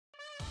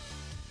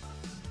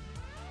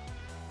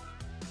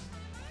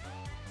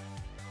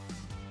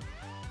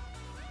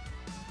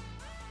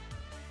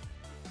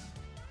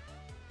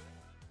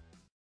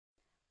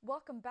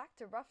Welcome back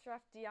to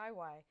RoughDraft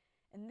DIY.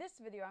 In this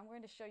video, I'm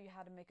going to show you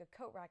how to make a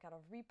coat rack out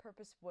of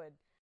repurposed wood.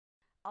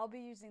 I'll be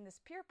using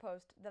this pier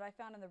post that I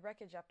found in the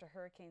wreckage after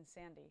Hurricane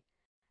Sandy.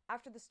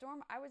 After the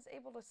storm, I was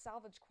able to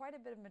salvage quite a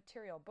bit of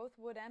material, both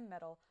wood and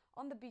metal,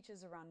 on the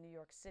beaches around New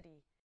York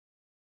City.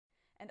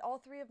 And all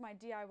three of my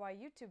DIY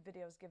YouTube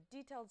videos give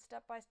detailed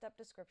step-by-step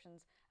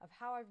descriptions of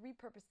how I've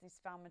repurposed these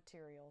found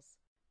materials.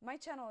 My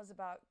channel is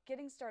about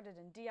getting started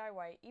in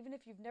DIY even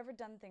if you've never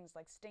done things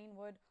like stain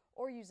wood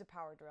or use a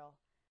power drill.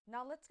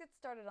 Now let's get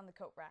started on the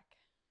coat rack.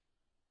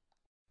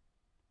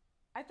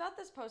 I thought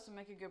this post would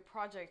make a good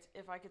project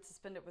if I could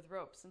suspend it with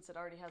rope, since it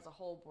already has a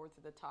hole bored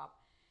through the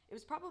top. It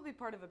was probably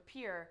part of a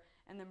pier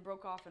and then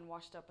broke off and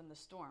washed up in the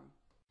storm.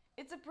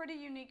 It's a pretty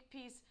unique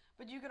piece,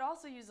 but you could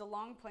also use a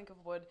long plank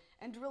of wood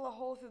and drill a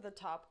hole through the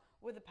top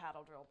with a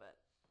paddle drill bit.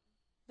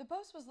 The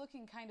post was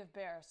looking kind of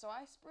bare, so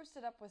I spruced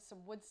it up with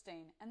some wood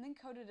stain and then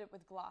coated it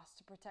with gloss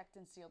to protect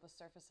and seal the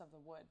surface of the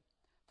wood.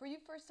 For you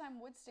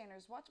first-time wood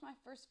stainers, watch my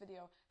first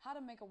video, How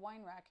to Make a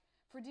Wine Rack,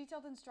 for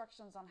detailed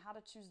instructions on how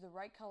to choose the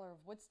right color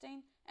of wood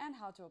stain and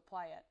how to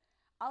apply it.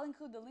 I'll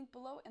include the link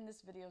below in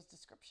this video's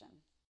description.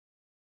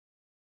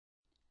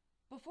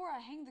 Before I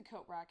hang the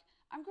coat rack,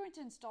 I'm going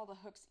to install the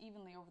hooks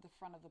evenly over the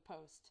front of the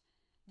post.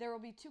 There will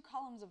be 2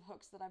 columns of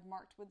hooks that I've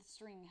marked with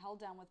string held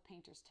down with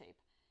painter's tape.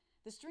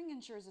 The string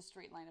ensures a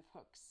straight line of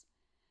hooks.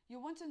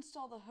 You'll want to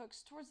install the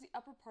hooks towards the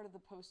upper part of the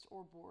post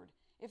or board.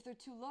 If they're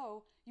too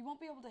low, you won't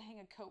be able to hang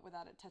a coat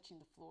without it touching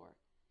the floor.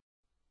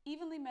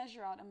 Evenly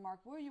measure out and mark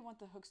where you want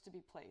the hooks to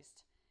be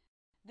placed.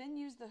 Then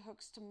use the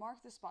hooks to mark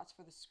the spots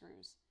for the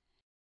screws.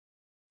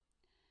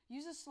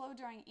 Use a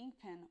slow-drying ink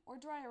pen or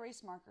dry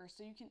erase marker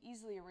so you can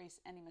easily erase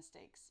any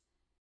mistakes.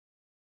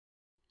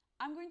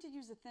 I'm going to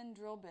use a thin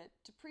drill bit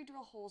to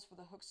pre-drill holes for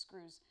the hook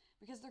screws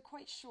because they're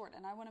quite short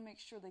and I want to make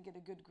sure they get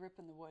a good grip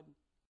in the wood.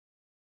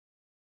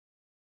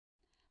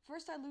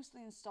 First, I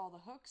loosely install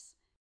the hooks,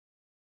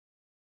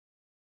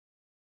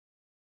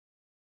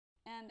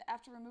 and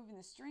after removing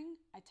the string,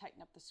 I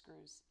tighten up the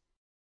screws.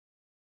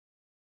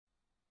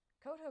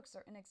 Coat hooks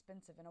are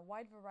inexpensive and a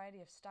wide variety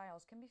of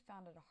styles can be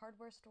found at a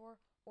hardware store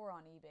or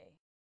on eBay.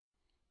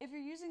 If you're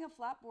using a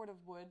flat board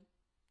of wood,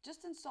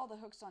 just install the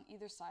hooks on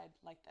either side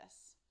like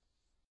this.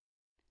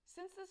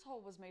 Since this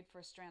hole was made for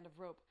a strand of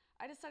rope,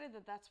 I decided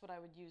that that's what I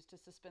would use to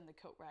suspend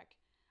the coat rack.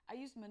 I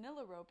used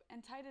manila rope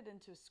and tied it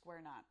into a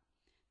square knot.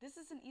 This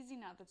is an easy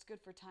knot that's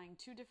good for tying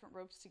 2 different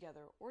ropes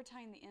together or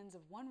tying the ends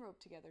of one rope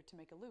together to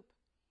make a loop.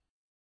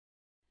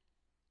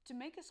 To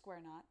make a square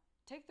knot,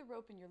 take the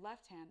rope in your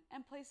left hand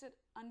and place it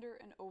under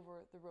and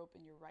over the rope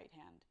in your right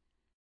hand.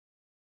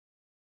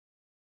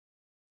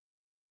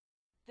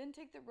 Then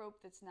take the rope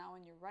that's now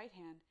in your right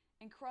hand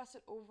and cross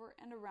it over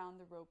and around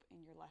the rope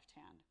in your left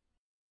hand.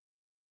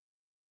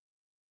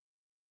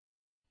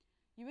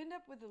 You end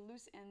up with the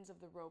loose ends of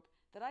the rope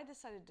that I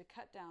decided to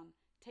cut down,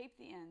 tape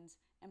the ends,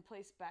 and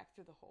place back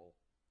through the hole.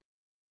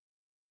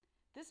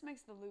 This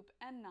makes the loop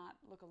and knot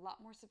look a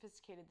lot more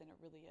sophisticated than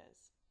it really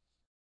is.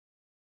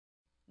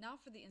 Now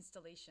for the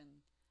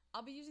installation.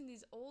 I'll be using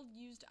these old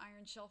used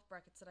iron shelf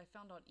brackets that I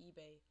found on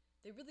eBay.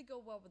 They really go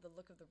well with the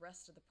look of the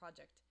rest of the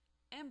project.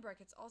 And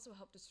brackets also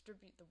help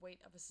distribute the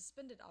weight of a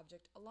suspended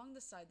object along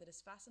the side that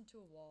is fastened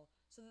to a wall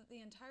so that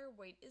the entire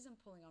weight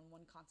isn't pulling on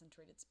one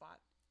concentrated spot.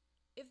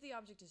 If the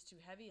object is too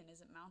heavy and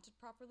isn't mounted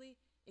properly,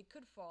 it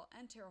could fall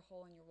and tear a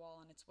hole in your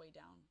wall on its way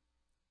down.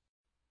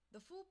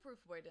 The foolproof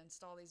way to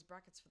install these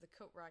brackets for the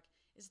coat rack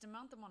is to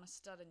mount them on a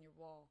stud in your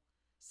wall.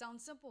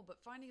 Sounds simple,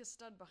 but finding a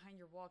stud behind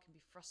your wall can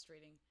be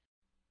frustrating.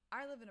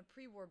 I live in a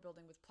pre-war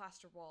building with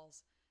plaster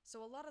walls,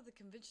 so a lot of the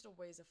conventional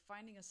ways of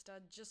finding a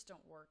stud just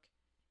don't work.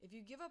 If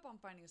you give up on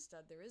finding a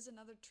stud, there is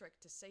another trick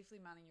to safely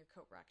mounting your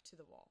coat rack to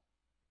the wall.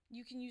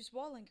 You can use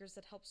wall anchors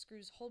that help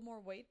screws hold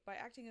more weight by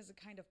acting as a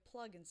kind of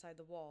plug inside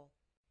the wall.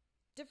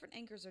 Different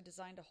anchors are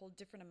designed to hold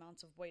different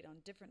amounts of weight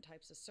on different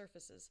types of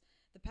surfaces.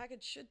 The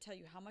package should tell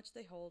you how much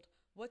they hold,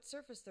 what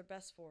surface they're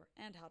best for,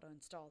 and how to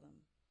install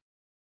them.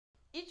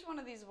 Each one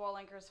of these wall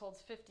anchors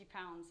holds 50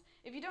 pounds.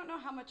 If you don't know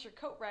how much your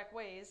coat rack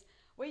weighs,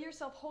 weigh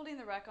yourself holding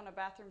the rack on a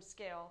bathroom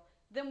scale,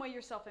 then weigh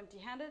yourself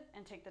empty-handed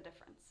and take the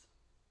difference.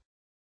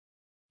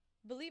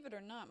 Believe it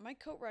or not, my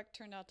coat rack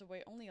turned out to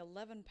weigh only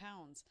 11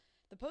 pounds.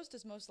 The post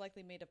is most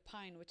likely made of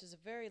pine, which is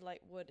a very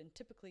light wood and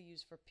typically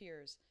used for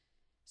piers.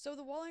 So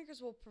the wall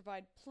anchors will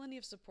provide plenty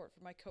of support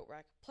for my coat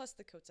rack, plus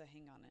the coats I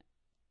hang on it.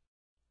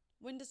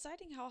 When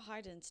deciding how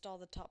high to install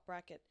the top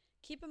bracket,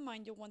 keep in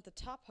mind you'll want the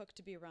top hook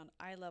to be around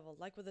eye level,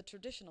 like with a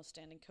traditional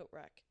standing coat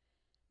rack.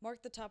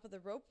 Mark the top of the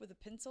rope with a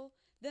pencil,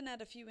 then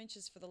add a few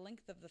inches for the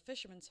length of the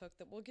fisherman's hook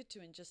that we'll get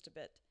to in just a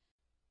bit.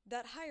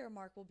 That higher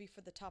mark will be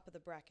for the top of the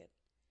bracket.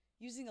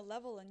 Using a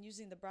level and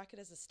using the bracket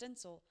as a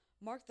stencil,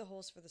 mark the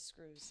holes for the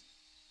screws.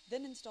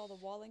 Then install the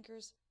wall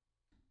anchors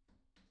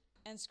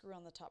and screw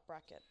on the top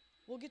bracket.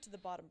 We'll get to the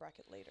bottom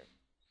bracket later.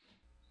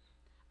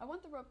 I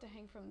want the rope to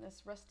hang from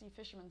this rusty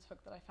fisherman's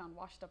hook that I found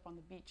washed up on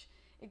the beach.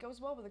 It goes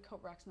well with the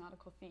coat rack's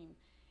nautical theme.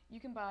 You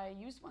can buy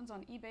used ones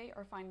on eBay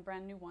or find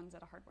brand new ones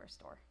at a hardware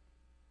store.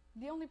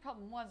 The only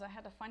problem was I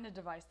had to find a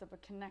device that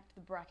would connect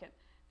the bracket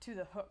to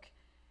the hook.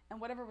 and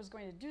whatever was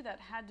going to do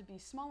that had to be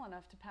small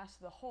enough to pass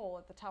through the hole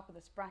at the top of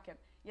this bracket,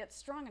 yet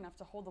strong enough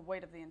to hold the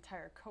weight of the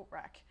entire coat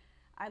rack.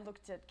 I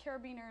looked at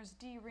carabiners,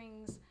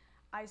 D-rings,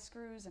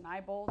 eye-screws, and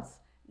eye-bolts.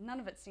 None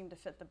of it seemed to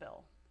fit the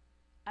bill.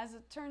 As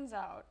it turns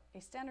out, a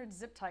standard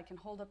zip tie can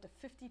hold up to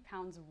 50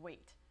 pounds of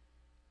weight.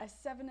 A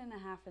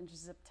 7.5-inch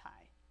zip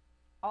tie.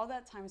 All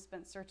that time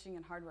spent searching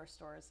in hardware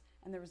stores,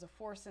 and there was a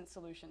 4-cent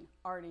solution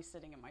already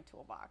sitting in my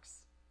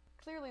toolbox.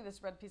 Clearly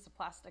this red piece of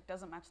plastic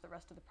doesn't match the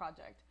rest of the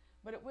project,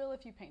 but it will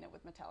if you paint it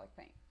with metallic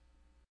paint.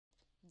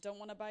 Don't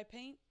want to buy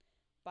paint?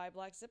 Buy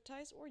black zip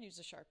ties or use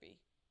a Sharpie.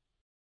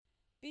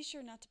 Be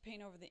sure not to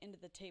paint over the end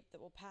of the tape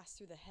that will pass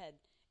through the head.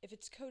 If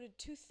it's coated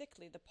too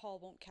thickly, the pawl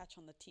won't catch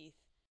on the teeth.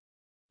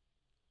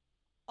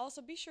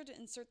 Also, be sure to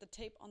insert the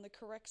tape on the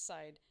correct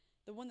side,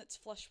 the one that's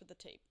flush with the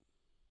tape.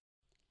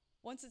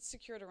 Once it's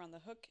secured around the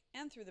hook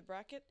and through the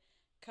bracket,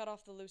 cut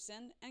off the loose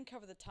end and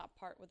cover the top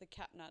part with a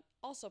cap nut,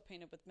 also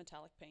painted with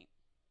metallic paint.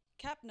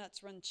 Cap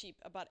nuts run cheap,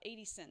 about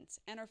 80 cents,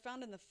 and are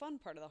found in the fun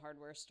part of the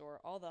hardware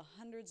store, all the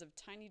hundreds of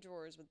tiny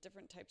drawers with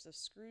different types of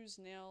screws,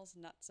 nails,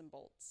 nuts, and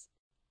bolts.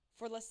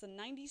 For less than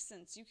 90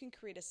 cents, you can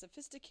create a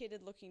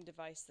sophisticated-looking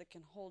device that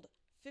can hold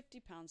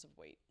 50 pounds of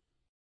weight.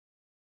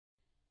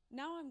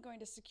 Now I'm going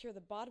to secure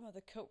the bottom of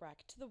the coat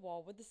rack to the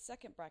wall with the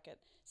second bracket,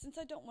 since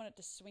I don't want it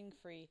to swing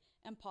free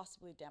and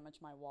possibly damage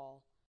my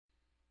wall.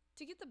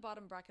 To get the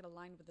bottom bracket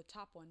aligned with the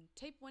top one,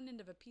 tape one end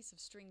of a piece of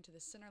string to the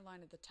center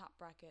line of the top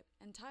bracket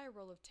and tie a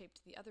roll of tape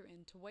to the other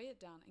end to weigh it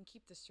down and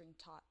keep the string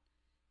taut.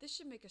 This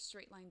should make a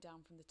straight line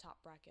down from the top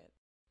bracket.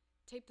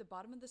 Tape the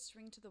bottom of the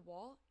string to the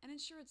wall and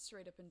ensure it's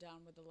straight up and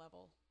down with the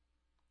level.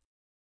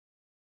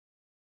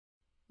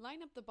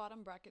 Line up the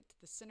bottom bracket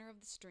to the center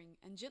of the string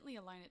and gently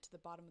align it to the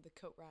bottom of the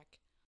coat rack.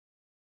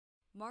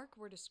 Mark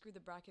where to screw the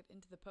bracket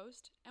into the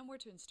post and where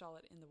to install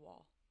it in the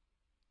wall.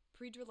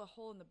 Pre-drill a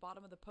hole in the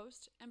bottom of the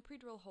post and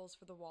pre-drill holes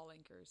for the wall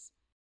anchors.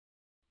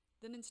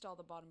 Then install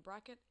the bottom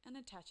bracket and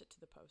attach it to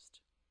the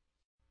post.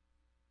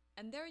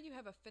 And there you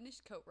have a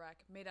finished coat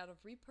rack made out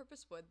of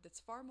repurposed wood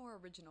that's far more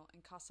original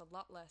and costs a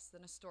lot less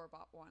than a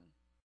store-bought one.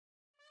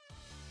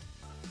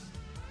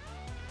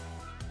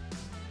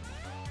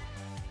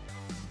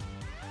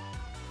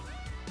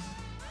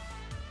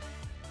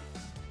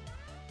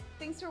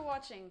 Thanks for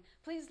watching.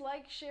 Please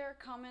like, share,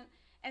 comment,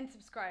 and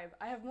subscribe.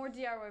 I have more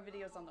DIY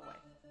videos on the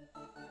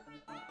way.